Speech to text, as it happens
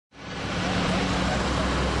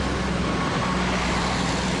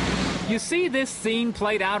You see this scene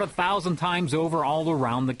played out 1,000 times over all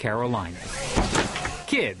around the Carolinas.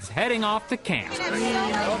 Kids heading off to camp.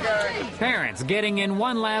 Parents getting in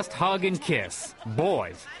one last hug and kiss.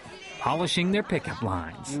 Boys polishing their pickup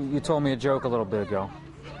lines. You told me a joke a little bit ago.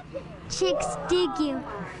 Chicks dig you.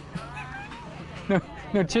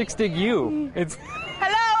 No, chicks dig you. It's...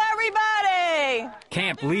 Hello, everybody!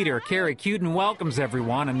 Camp leader Carrie Cuden welcomes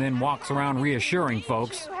everyone and then walks around reassuring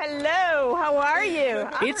folks. Hello, how are you?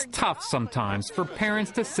 It's tough sometimes for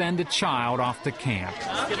parents to send a child off to camp.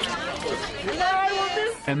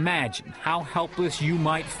 Imagine how helpless you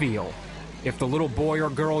might feel if the little boy or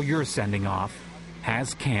girl you're sending off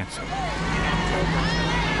has cancer.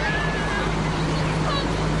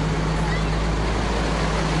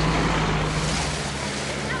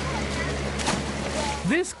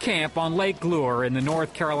 This camp on Lake Lure in the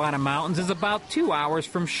North Carolina mountains is about 2 hours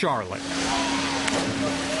from Charlotte.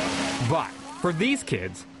 But for these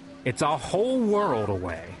kids, it's a whole world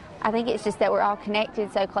away. I think it's just that we're all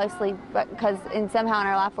connected so closely because somehow in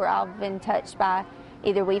our life we're all been touched by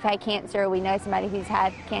either we've had cancer or we know somebody who's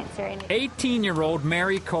had cancer. 18-year-old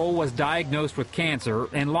Mary Cole was diagnosed with cancer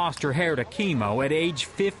and lost her hair to chemo at age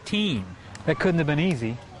 15. That couldn't have been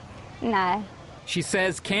easy. No. She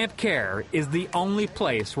says Camp Care is the only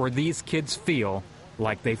place where these kids feel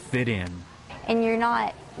like they fit in. And you're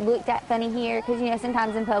not looked at funny here because, you know,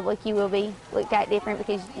 sometimes in public you will be looked at different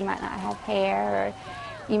because you might not have hair or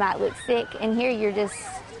you might look sick. And here you're just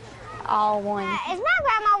all one. Is my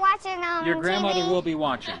grandma watching on Your grandmother TV? will be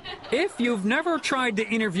watching. If you've never tried to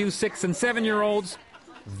interview 6- and 7-year-olds,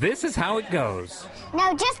 this is how it goes.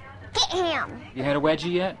 No, just get him. You had a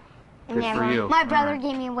wedgie yet? Good Never. for you. My brother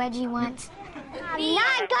gave me a wedgie once. I'm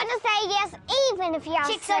not gonna say yes even if y'all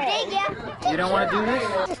Chicks will dig ya. You don't want to do this?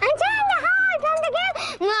 I'm trying to hide from the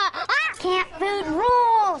camp food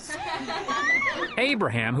rules.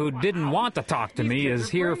 Abraham, who didn't want to talk to me, is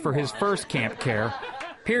here for his first Camp Care.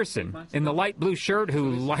 Pearson, in the light blue shirt,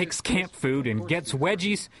 who likes camp food and gets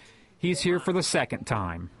wedgies, he's here for the second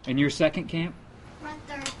time. And your second camp? My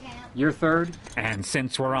third camp. Your third? And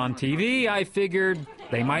since we're on TV, I figured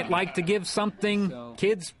they might like to give something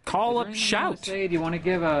kids call up shout. Do you want to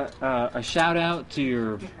give a shout out to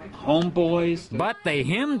your homeboys? But they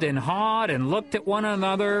hemmed and hawed and looked at one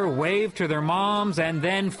another, waved to their moms, and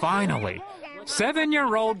then finally,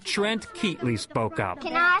 7-year-old Trent Keatley spoke up.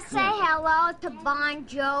 Can I say hello to Bon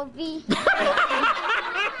Jovi?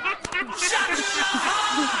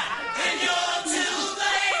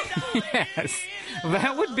 Yes,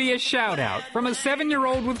 that would be a shout out from a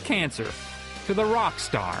 7-year-old with cancer to the rock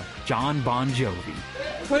star, John Bon Jovi.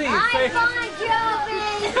 What do you Hi, think? Bon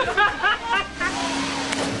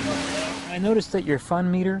Jovi! I noticed that your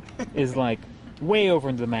fun meter is like way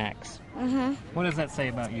over the max. Mm-hmm. What does that say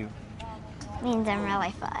about you? Means I'm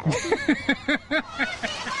really fun.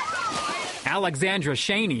 Alexandra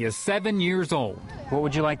Shaney is 7 years old. What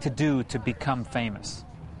would you like to do to become famous?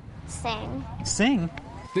 Sing. Sing?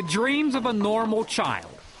 The dreams of a normal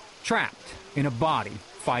child, trapped in a body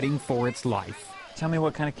fighting for its life. Tell me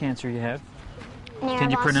what kind of cancer you have. Can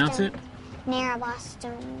you pronounce it?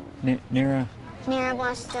 Neuroblastoma.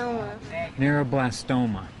 Neuroblastoma.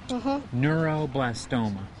 Neuroblastoma.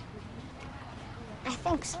 Neuroblastoma. I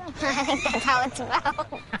think so. I think that's how it's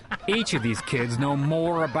spelled. Each of these kids know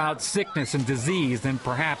more about sickness and disease than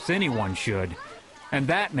perhaps anyone should. And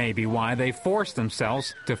that may be why they force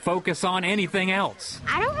themselves to focus on anything else.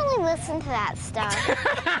 I don't really listen to that stuff.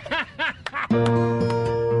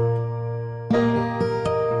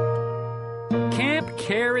 Camp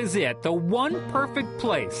Care is it, the one perfect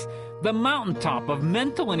place, the mountaintop of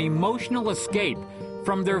mental and emotional escape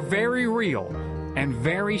from their very real and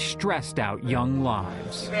very stressed out young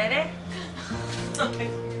lives. Ready?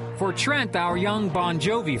 For Trent, our young Bon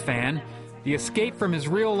Jovi fan, the escape from his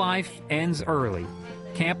real life ends early.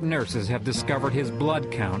 Camp nurses have discovered his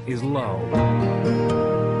blood count is low.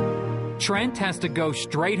 Trent has to go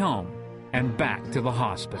straight home and back to the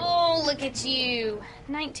hospital. Oh, look at you.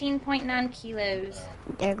 19.9 kilos.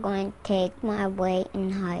 They're going to take my weight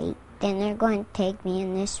and height. Then they're going to take me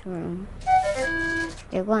in this room.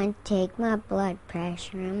 They're going to take my blood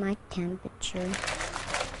pressure and my temperature.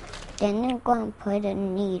 Then they're going to put a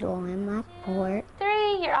needle in my port.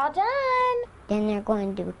 3, you're all done. Then they're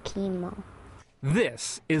going to do chemo.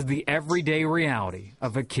 This is the everyday reality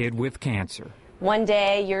of a kid with cancer. One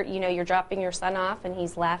day you're dropping your son off and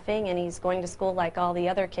he's laughing and he's going to school like all the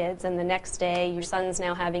other kids, and the next day your son's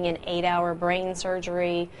now having an 8-hour brain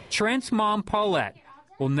surgery. Trent's mom, Paulette,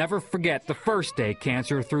 will never forget the first day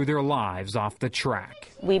cancer threw their lives off the track.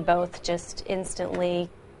 We both just instantly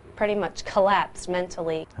pretty much collapsed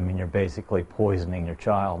mentally. I mean, you're basically poisoning your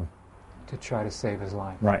child. to try to save his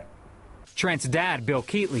life. Right. Trent's dad, Bill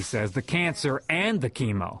Keatley, says the cancer and the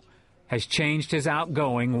chemo has changed his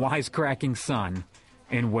outgoing, wisecracking son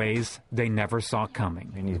in ways they never saw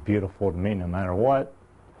coming. I mean, he's beautiful to me no matter what.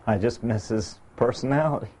 I just miss his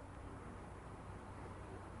personality.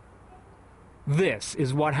 This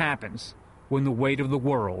is what happens when the weight of the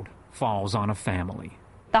world falls on a family.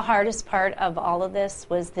 The hardest part of all of this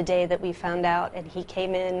was the day that we found out, and he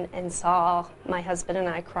came in and saw my husband and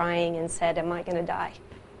I crying and said, "Am I going to die?"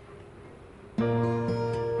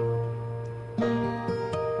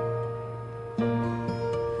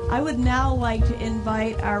 I would now like to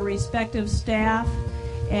invite our respective staff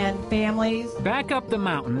and families. Back up the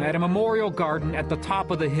mountain at a memorial garden at the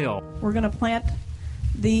top of the hill, We're going to plant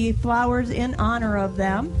the flowers in honor of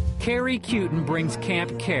them. Carrie Cutin brings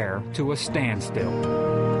Camp Care to a standstill.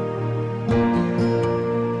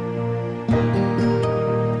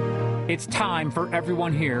 It's time for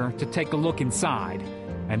everyone here to take a look inside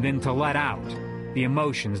and then to let out the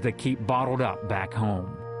emotions that keep bottled up back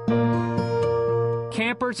home.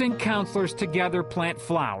 Campers and counselors together plant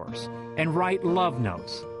flowers and write love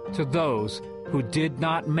notes to those who did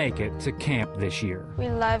not make it to camp this year. We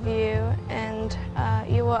love you, and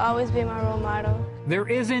you will always be my role model. There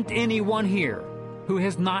isn't anyone here who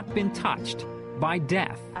has not been touched by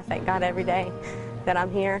death. I thank God every day that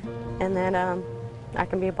I'm here and that I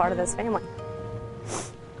can be a part of this family.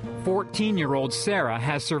 14-year-old Sarah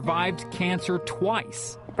has survived cancer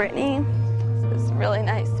twice. Brittany is a really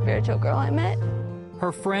nice spiritual girl I met.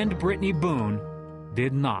 Her friend Brittany Boone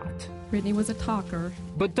did not. Brittany was a talker.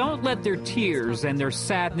 But don't let their tears and their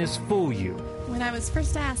sadness fool you. When I was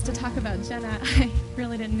first asked to talk about Jenna, I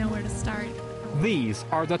really didn't know where to start. These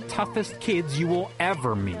are the toughest kids you will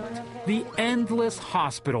ever meet. The endless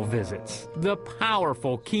hospital visits, the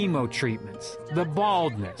powerful chemo treatments, the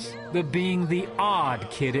baldness, the being the odd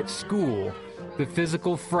kid at school, the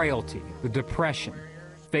physical frailty, the depression,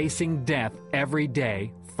 facing death every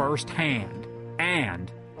day firsthand,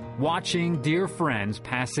 and watching dear friends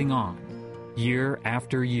passing on year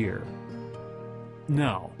after year.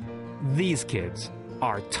 No, these kids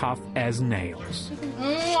are tough as nails.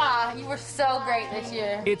 Mwah, you were so great this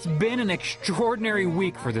year. It's been an extraordinary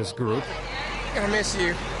week for this group. I miss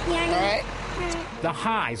you. All right? The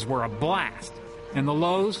highs were a blast, and the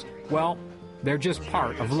lows, well, they're just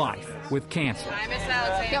part of life with cancer. I miss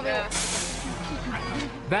Alexandra.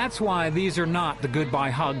 That's why these are not the goodbye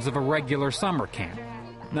hugs of a regular summer camp.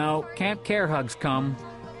 No, Camp Care hugs come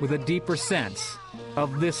with a deeper sense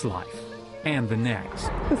of this life and the next.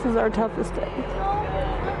 This is our toughest day.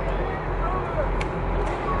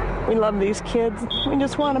 We love these kids. We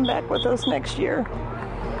just want them back with us next year.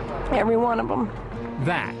 Every one of them.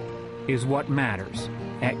 That is what matters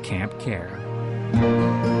at Camp Care.